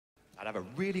I'd have a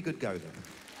really good go then.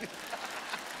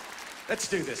 Let's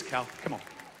do this, Cal. Come on.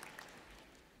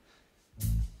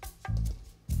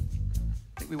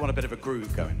 I think we want a bit of a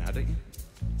groove going now, don't you?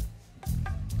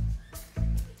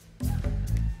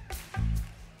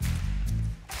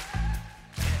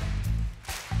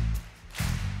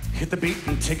 Hit the beat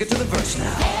and take it to the verse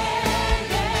now.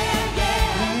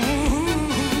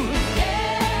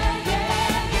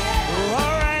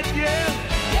 All right, yeah.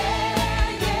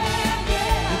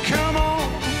 Come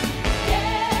on.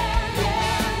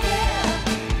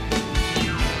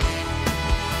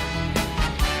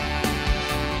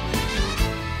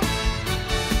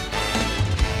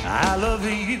 I love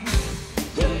you,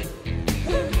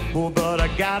 oh, but I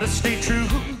gotta stay true.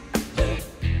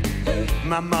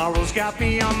 My morals got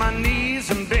me on my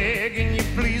knees and begging you,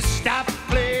 please stop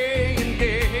playing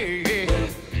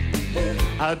dead.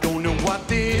 I don't know what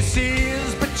this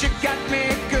is, but you got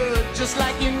me good, just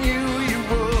like you knew you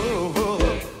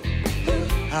would.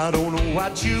 I don't know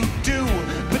what you do,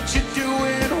 but you do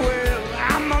it well.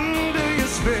 I'm under your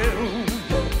spell.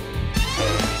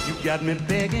 You got me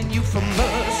begging you for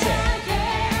mercy,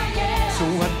 so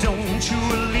why don't you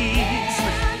release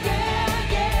me?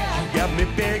 Got me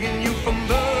begging you for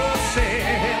mercy,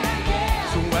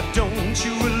 so why don't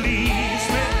you release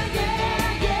me?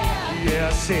 Yeah,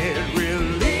 I said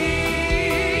release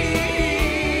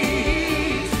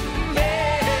me.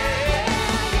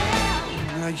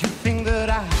 Now you think that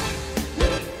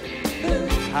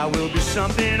I will be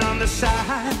something on the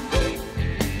side,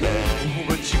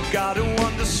 but you got to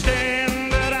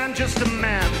understand that I'm just a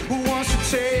man who wants to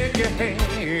take your hand.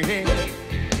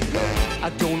 I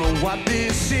don't know what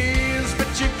this is,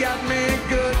 but you got me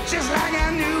good, just like I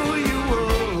knew you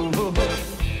would.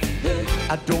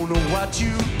 I don't know what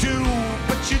you do,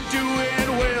 but you do it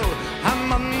well.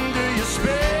 I'm under your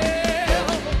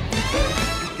spell.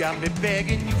 You got me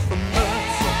begging you for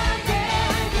mercy,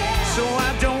 so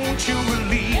why don't you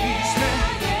release me?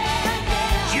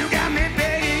 You got me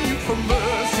begging you for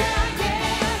mercy,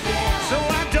 so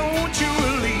why don't you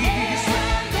release me?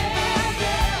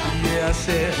 Yeah, I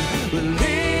said release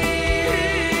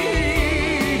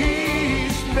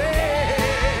me.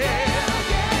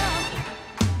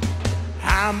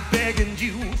 I'm begging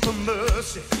you for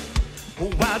mercy, oh,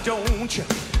 why don't you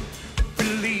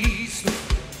release me?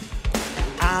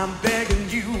 I'm begging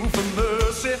you for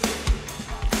mercy.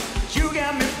 You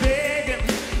got me begging,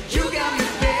 you got me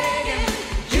begging,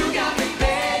 you got me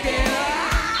begging.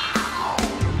 Oh,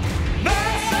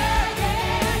 mercy,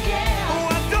 oh,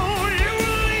 why don't you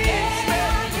release me?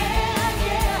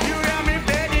 You got me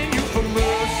begging you for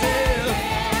mercy,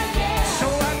 so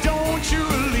why don't you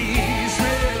release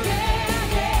me?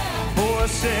 Oh, I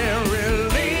said release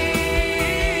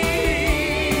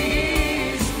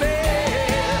me.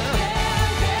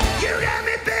 You got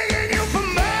me begging you for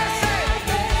mercy,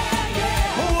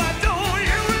 oh, why don't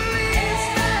you release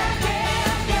me?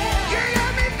 You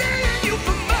got me begging you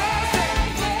for mercy,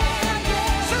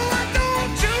 so why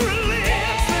don't you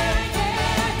release me?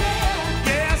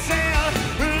 Yeah, I said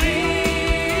release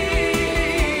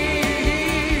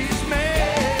me.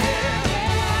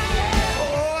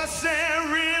 Oh, I said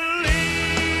release me.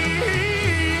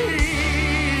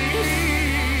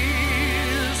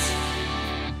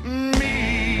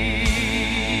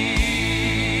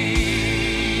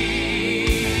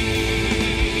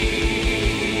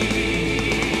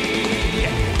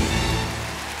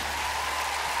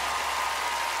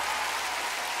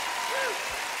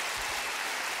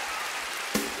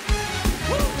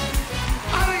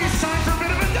 I think it's time for a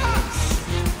bit of a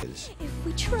dance. If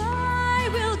we try,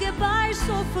 we'll get by,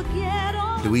 so forget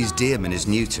all. Louise Dearman is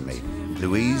new to me.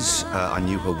 Louise, I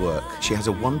knew her work. She has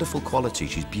a wonderful quality.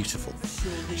 She's beautiful.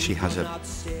 She has a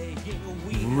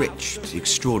rich,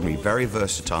 extraordinary, very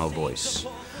versatile voice,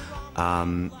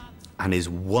 and is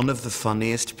one of the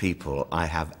funniest people I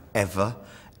have ever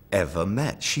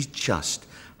met. She just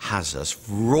has us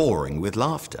roaring with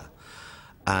laughter.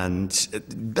 And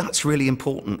that's really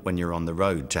important when you're on the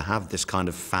road, to have this kind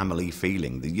of family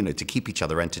feeling, you know, to keep each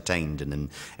other entertained and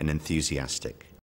enthusiastic.